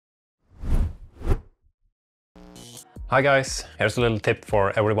Hi guys, here's a little tip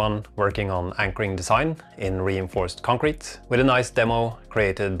for everyone working on anchoring design in reinforced concrete with a nice demo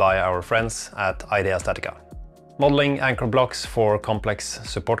created by our friends at IDEA StatiCa. Modeling anchor blocks for complex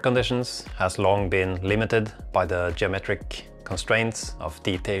support conditions has long been limited by the geometric constraints of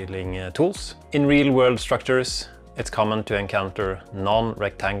detailing tools. In real-world structures, it's common to encounter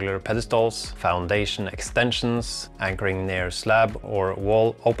non-rectangular pedestals, foundation extensions, anchoring near slab or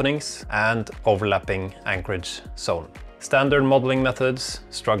wall openings, and overlapping anchorage zone. Standard modeling methods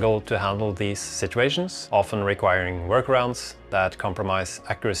struggle to handle these situations, often requiring workarounds that compromise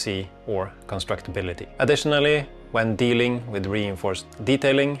accuracy or constructability. Additionally, when dealing with reinforced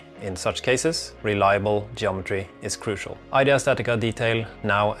detailing in such cases, reliable geometry is crucial. IDEA StatiCa DETAIL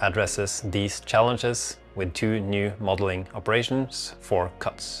now addresses these challenges with two new modeling operations for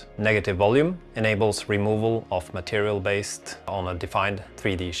cuts. Negative volume enables removal of material based on a defined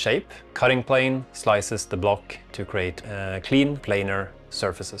 3D shape. Cutting plane slices the block to create clean, planar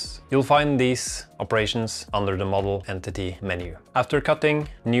surfaces. You'll find these operations under the Model Entity menu. After cutting,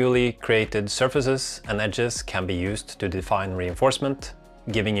 newly created surfaces and edges can be used to define reinforcement,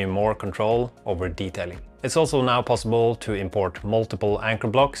 giving you more control over detailing. It's also now possible to import multiple anchor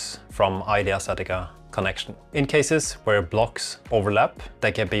blocks from IDEA StatiCa connection. In cases where blocks overlap,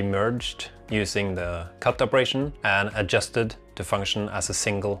 they can be merged using the cut operation and adjusted to function as a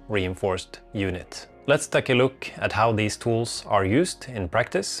single reinforced unit. Let's take a look at how these tools are used in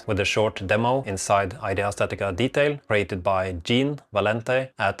practice with a short demo inside IDEA StatiCa DETAIL created by Jean Valente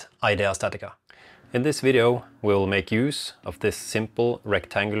at IDEA StatiCa. In this video, we'll make use of this simple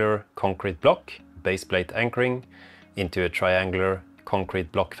rectangular concrete block, base plate anchoring into a triangular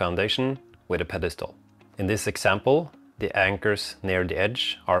concrete block foundation with a pedestal. In this example, the anchors near the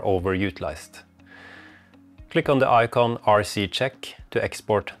edge are overutilized. Click on the icon RC Check to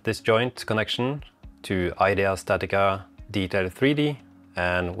export this joint connection to IDEA StatiCa DETAIL 3D,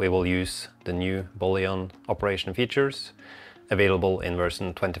 and we will use the new Boolean operation features available in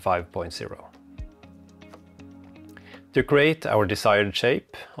version 25.0. To create our desired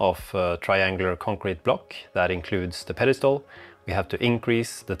shape of a triangular concrete block that includes the pedestal, we have to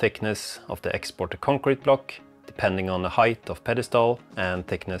increase the thickness of the exported concrete block depending on the height of pedestal and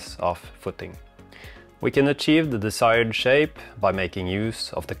thickness of footing. We can achieve the desired shape by making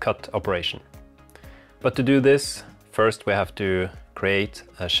use of the cut operation. But to do this, first we have to create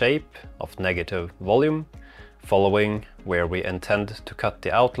a shape of negative volume, following where we intend to cut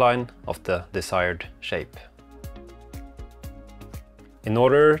the outline of the desired shape. In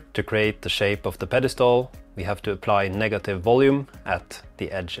order to create the shape of the pedestal, we have to apply negative volume at the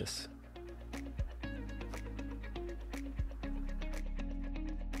edges.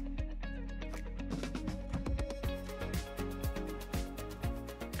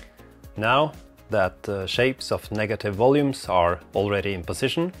 Now that the shapes of negative volumes are already in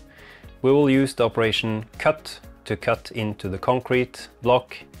position, we will use the operation cut to cut into the concrete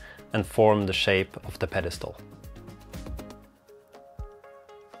block and form the shape of the pedestal.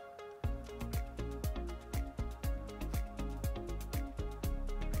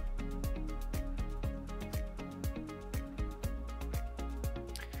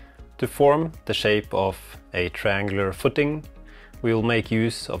 To form the shape of a triangular footing, we will make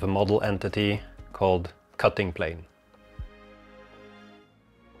use of a model entity called cutting plane.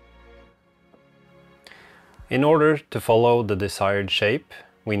 In order to follow the desired shape,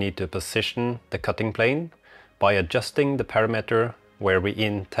 we need to position the cutting plane by adjusting the parameter where we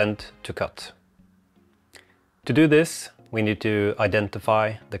intend to cut. To do this, we need to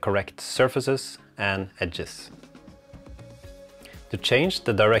identify the correct surfaces and edges. To change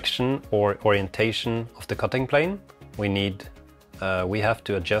the direction or orientation of the cutting plane, we have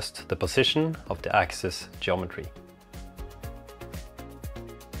to adjust the position of the axis geometry.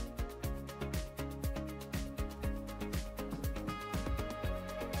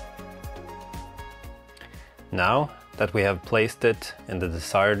 Now that we have placed it in the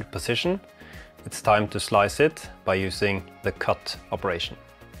desired position, it's time to slice it by using the cut operation.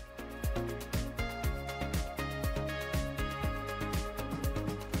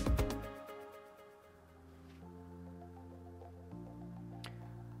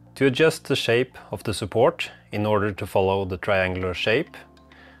 To adjust the shape of the support in order to follow the triangular shape,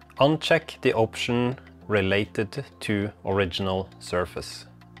 uncheck the option related to original surface.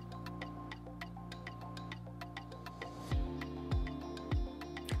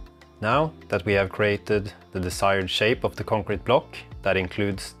 Now that we have created the desired shape of the concrete block that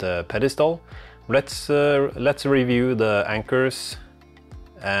includes the pedestal, let's review the anchors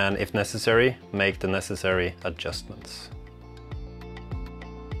and, if necessary, make the necessary adjustments.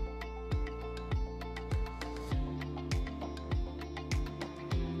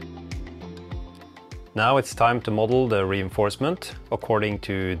 Now it's time to model the reinforcement according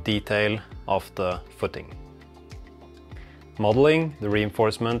to detail of the footing. Modeling the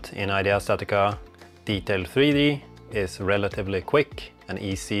reinforcement in IDEA StatiCa DETAIL 3D is relatively quick and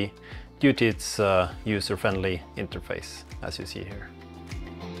easy due to its user-friendly interface, as you see here.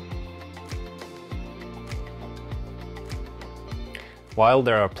 While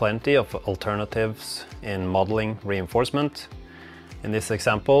there are plenty of alternatives in modeling reinforcement, in this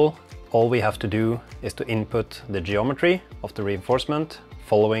example, all we have to do is to input the geometry of the reinforcement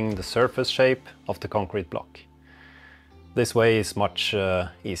following the surface shape of the concrete block. This way is much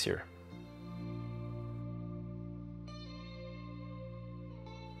easier.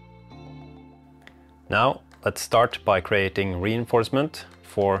 Now let's start by creating reinforcement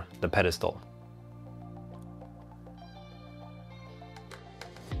for the pedestal.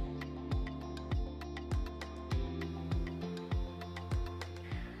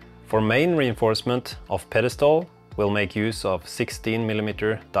 For main reinforcement of pedestal, we'll make use of 16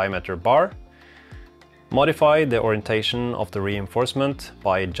 mm diameter bar. Modify the orientation of the reinforcement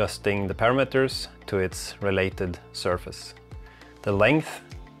by adjusting the parameters to its related surface. The length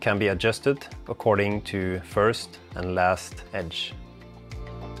can be adjusted according to first and last edge.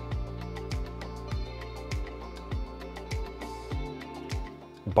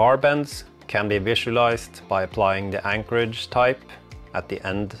 Bar bends can be visualized by applying the anchorage type at the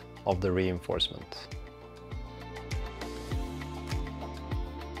end of the reinforcement.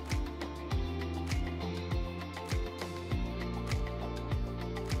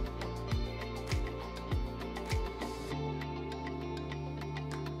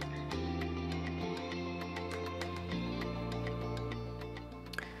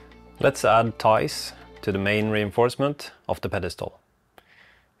 Let's add ties to the main reinforcement of the pedestal.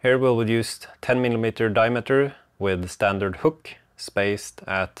 Here we'll use 10 mm diameter with standard hook spaced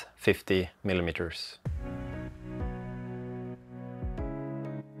at 50 mm.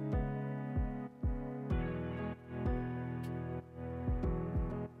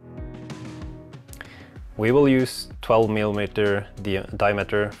 We will use 12 mm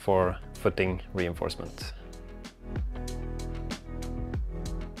diameter for footing reinforcement.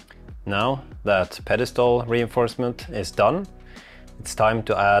 Now that pedestal reinforcement is done, it's time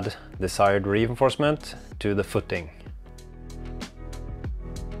to add desired reinforcement to the footing.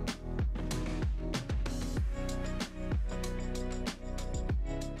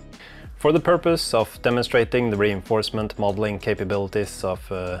 For the purpose of demonstrating the reinforcement modeling capabilities of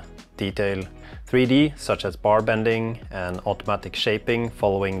DETAIL 3D, such as bar bending and automatic shaping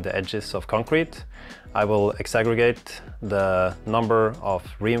following the edges of concrete, I will exaggerate the number of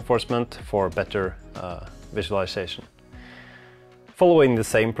reinforcement for better visualization. Following the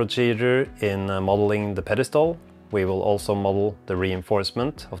same procedure in modeling the pedestal, we will also model the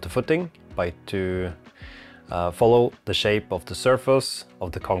reinforcement of the footing by follow the shape of the surface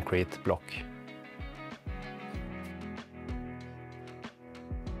of the concrete block.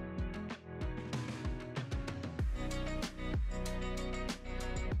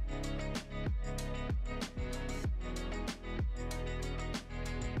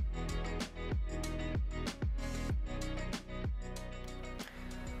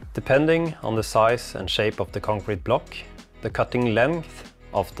 Depending on the size and shape of the concrete block, the cutting length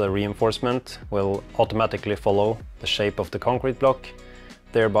of the reinforcement will automatically follow the shape of the concrete block,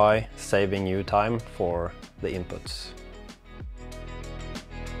 thereby saving you time for the inputs.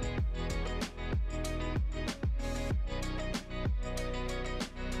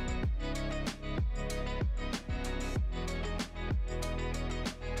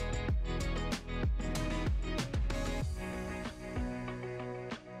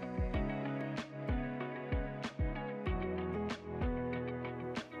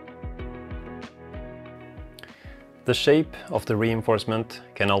 The shape of the reinforcement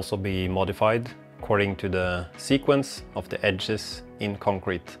can also be modified according to the sequence of the edges in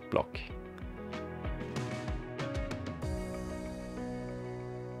concrete block.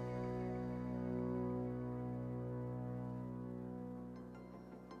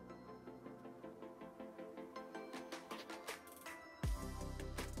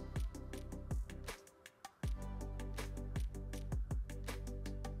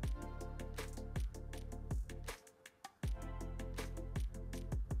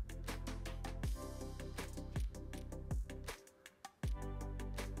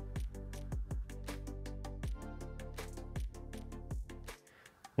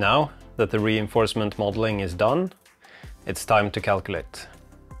 Now that the reinforcement modeling is done, it's time to calculate.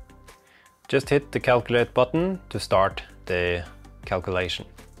 Just hit the calculate button to start the calculation.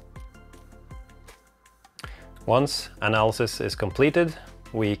 Once analysis is completed,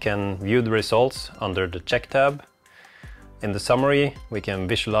 we can view the results under the Check tab. In the summary, we can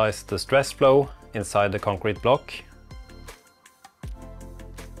visualize the stress flow inside the concrete block.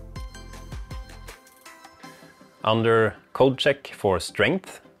 Under Code Check for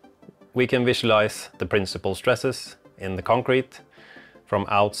strength, we can visualize the principal stresses in the concrete from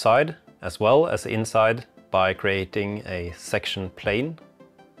outside as well as inside by creating a section plane.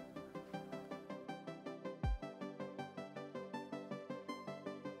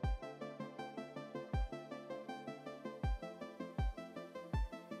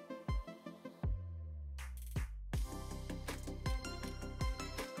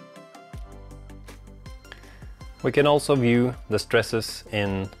 We can also view the stresses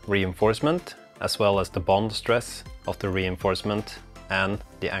in reinforcement as well as the bond stress of the reinforcement and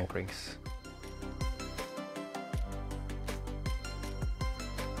the anchorings.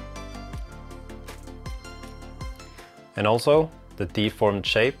 And also the deformed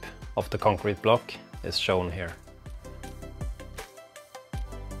shape of the concrete block is shown here.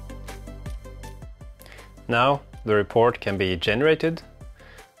 Now the report can be generated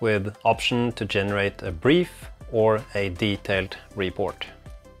with option to generate a brief or a detailed report.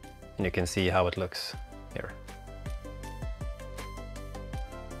 And you can see how it looks here.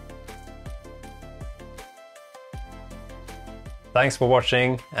 Thanks for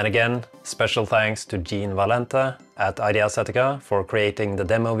watching, and again, special thanks to Gene Valente at IDEA StatiCa for creating the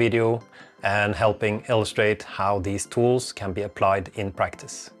demo video and helping illustrate how these tools can be applied in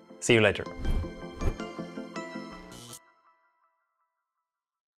practice. See you later.